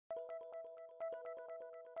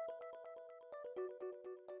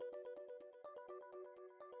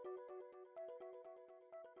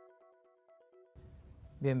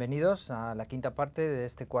Bienvenidos a la quinta parte de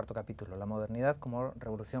este cuarto capítulo, la modernidad como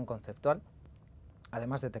revolución conceptual,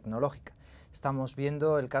 además de tecnológica. Estamos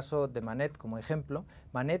viendo el caso de Manet como ejemplo.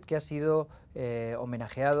 Manet, que ha sido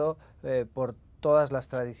homenajeado por todas las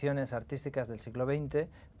tradiciones artísticas del siglo XX,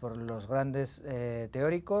 por los grandes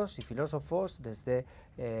teóricos y filósofos, desde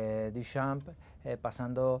Duchamp,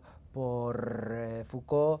 pasando por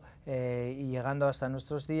Foucault y llegando hasta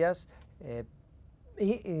nuestros días.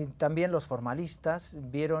 Y también los formalistas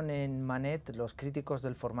vieron en Manet, los críticos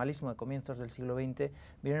del formalismo de comienzos del siglo XX,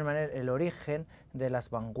 vieron en Manet el origen de las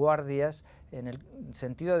vanguardias en el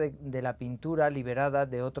sentido de la pintura liberada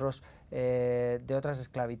de otras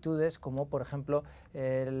esclavitudes, como por ejemplo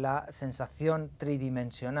la sensación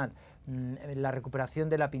tridimensional, la recuperación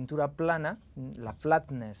de la pintura plana, la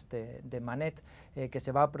flatness de Manet, que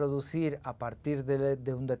se va a producir a partir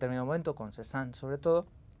de un determinado momento, con Cézanne sobre todo,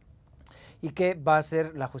 y que va a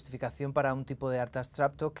ser la justificación para un tipo de arte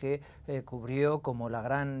abstracto que cubrió como la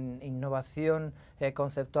gran innovación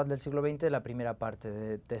conceptual del siglo XX la primera parte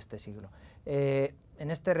de este siglo. En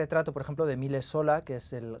este retrato, por ejemplo, de Émile Zola, que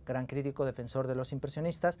es el gran crítico defensor de los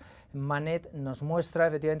impresionistas, Manet nos muestra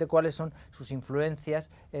efectivamente cuáles son sus influencias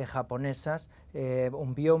japonesas.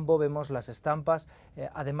 Un biombo, vemos las estampas,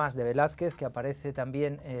 además de Velázquez, que aparece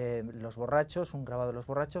también Los borrachos, un grabado de Los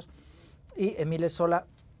borrachos, y Émile Zola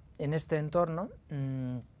en este entorno,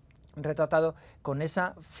 retratado con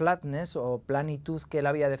esa flatness o planitud que él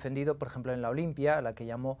había defendido, por ejemplo, en la Olimpia, a la que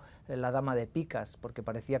llamó la dama de picas, porque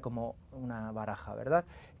parecía como una baraja, ¿verdad?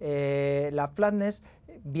 La flatness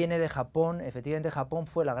viene de Japón. Efectivamente Japón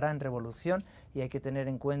fue la gran revolución, y hay que tener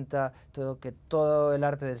en cuenta que todo el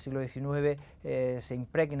arte del siglo XIX se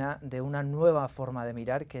impregna de una nueva forma de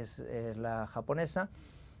mirar, que es la japonesa,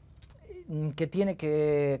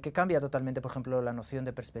 que cambia totalmente, por ejemplo, la noción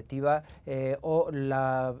de perspectiva o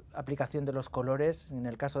la aplicación de los colores. En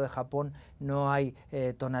el caso de Japón no hay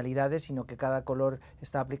tonalidades, sino que cada color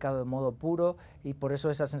está aplicado de modo puro, y por eso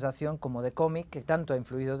esa sensación como de cómic, que tanto ha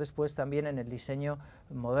influido después también en el diseño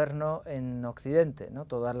moderno en Occidente, ¿no?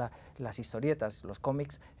 Todas las historietas, los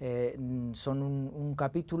cómics, son un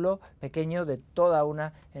capítulo pequeño de toda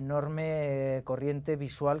una enorme corriente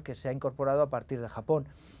visual que se ha incorporado a partir de Japón.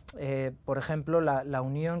 Por ejemplo, la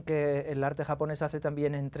unión que el arte japonés hace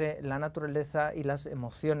también entre la naturaleza y las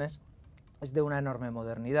emociones es de una enorme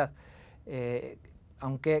modernidad.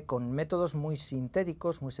 Aunque con métodos muy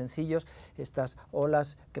sintéticos, muy sencillos, estas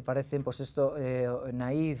olas que parecen, pues esto,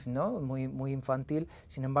 naif, ¿no? muy infantil,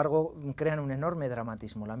 sin embargo, crean un enorme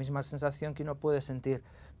dramatismo, la misma sensación que uno puede sentir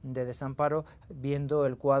de desamparo viendo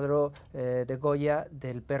el cuadro de Goya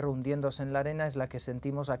del perro hundiéndose en la arena, es la que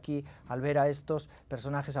sentimos aquí al ver a estos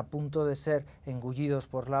personajes a punto de ser engullidos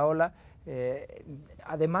por la ola.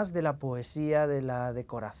 Además de la poesía, de la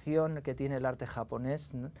decoración que tiene el arte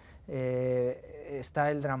japonés, ¿no?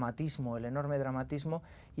 Está el dramatismo, el enorme dramatismo,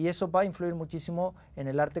 y eso va a influir muchísimo en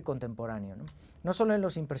el arte contemporáneo, ¿no? No solo en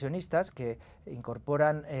los impresionistas, que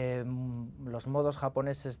incorporan los modos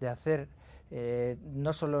japoneses de hacer,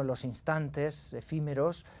 no solo en los instantes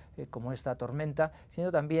efímeros, como esta tormenta,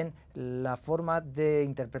 sino también la forma de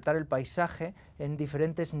interpretar el paisaje en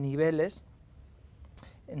diferentes niveles.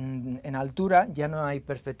 En altura ya no hay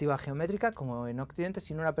perspectiva geométrica como en Occidente,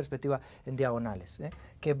 sino una perspectiva en diagonales,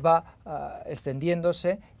 que va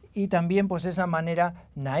extendiéndose, y también pues esa manera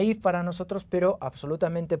naif para nosotros, pero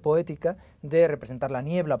absolutamente poética, de representar la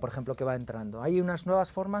niebla, por ejemplo, que va entrando. Hay unas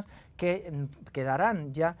nuevas formas que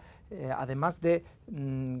darán ya, además de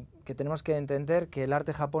que tenemos que entender que el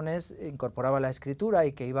arte japonés incorporaba la escritura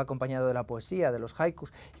y que iba acompañado de la poesía, de los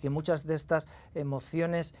haikus, y que muchas de estas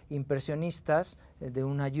emociones impresionistas de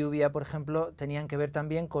una lluvia, por ejemplo, tenían que ver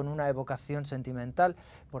también con una evocación sentimental.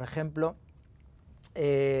 Por ejemplo,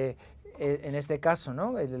 en este caso,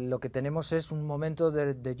 ¿no? Lo que tenemos es un momento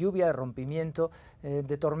de lluvia, de rompimiento,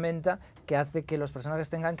 de tormenta, que hace que los personajes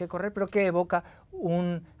tengan que correr, pero que evoca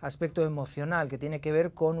un aspecto emocional que tiene que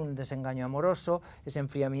ver con un desengaño amoroso. Ese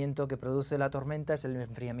enfriamiento que produce la tormenta es el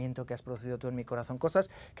enfriamiento que has producido tú en mi corazón,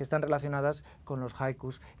 cosas que están relacionadas con los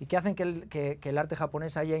haikus y que hacen que el arte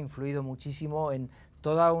japonés haya influido muchísimo en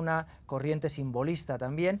toda una corriente simbolista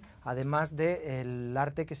también, además del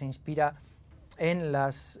arte que se inspira en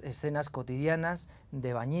las escenas cotidianas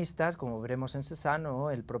de bañistas, como veremos en Cézanne, o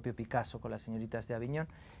el propio Picasso con las señoritas de Aviñón,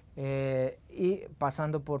 y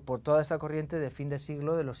pasando por toda esta corriente de fin de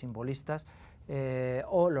siglo de los simbolistas,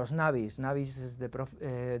 o los nabis. Nabis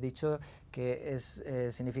es dicho que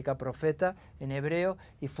significa profeta en hebreo,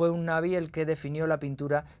 y fue un nabi el que definió la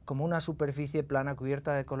pintura como una superficie plana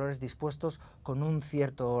cubierta de colores dispuestos con un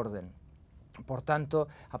cierto orden. Por tanto,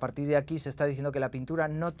 a partir de aquí se está diciendo que la pintura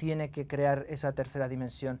no tiene que crear esa tercera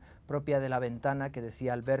dimensión propia de la ventana que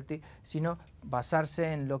decía Alberti, sino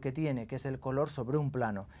basarse en lo que tiene, que es el color sobre un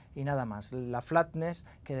plano, y nada más. La flatness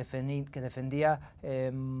que defendía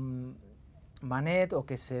Manet, o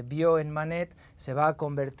que se vio en Manet, se va a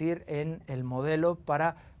convertir en el modelo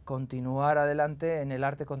para continuar adelante en el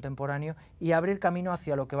arte contemporáneo y abrir camino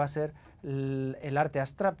hacia lo que va a ser el arte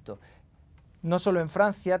abstracto. No solo en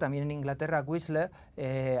Francia, también en Inglaterra, Whistler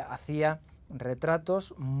hacía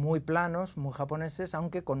retratos muy planos, muy japoneses,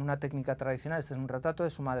 aunque con una técnica tradicional. Este es un retrato de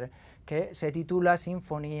su madre, que se titula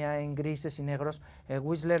Sinfonía en grises y negros.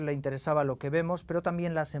 Whistler le interesaba lo que vemos, pero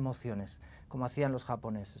también las emociones, como hacían los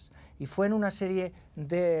japoneses. Y fue en una serie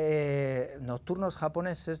de nocturnos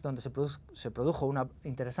japoneses donde se produjo una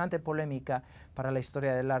interesante polémica para la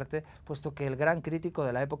historia del arte, puesto que el gran crítico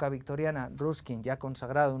de la época victoriana, Ruskin, ya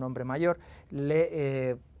consagrado, un hombre mayor,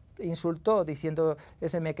 le insultó diciendo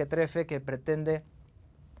ese mequetrefe que pretende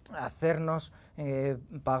hacernos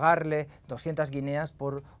pagarle 200 guineas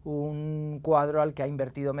por un cuadro al que ha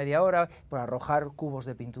invertido media hora, por arrojar cubos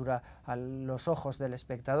de pintura a los ojos del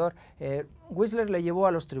espectador. Whistler le llevó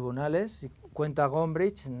a los tribunales, y cuenta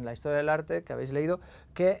Gombrich en la historia del arte, que habéis leído,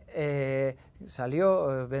 que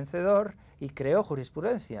salió vencedor y creó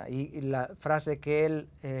jurisprudencia. Y la frase que él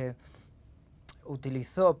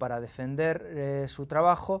utilizó para defender su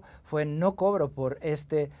trabajo fue: no cobro por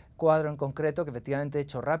este cuadro en concreto, que efectivamente he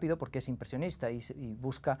hecho rápido porque es impresionista y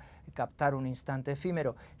busca captar un instante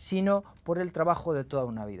efímero, sino por el trabajo de toda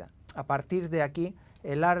una vida. A partir de aquí,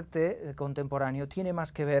 el arte contemporáneo tiene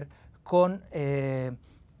más que ver con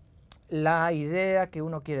la idea que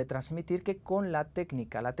uno quiere transmitir que con la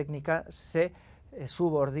técnica. La técnica se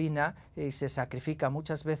subordina y se sacrifica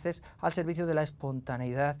muchas veces al servicio de la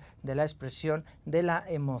espontaneidad, de la expresión, de la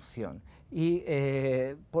emoción. Y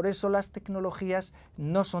por eso las tecnologías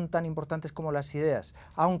no son tan importantes como las ideas,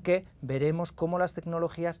 aunque veremos cómo las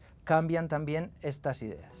tecnologías cambian también estas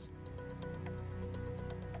ideas.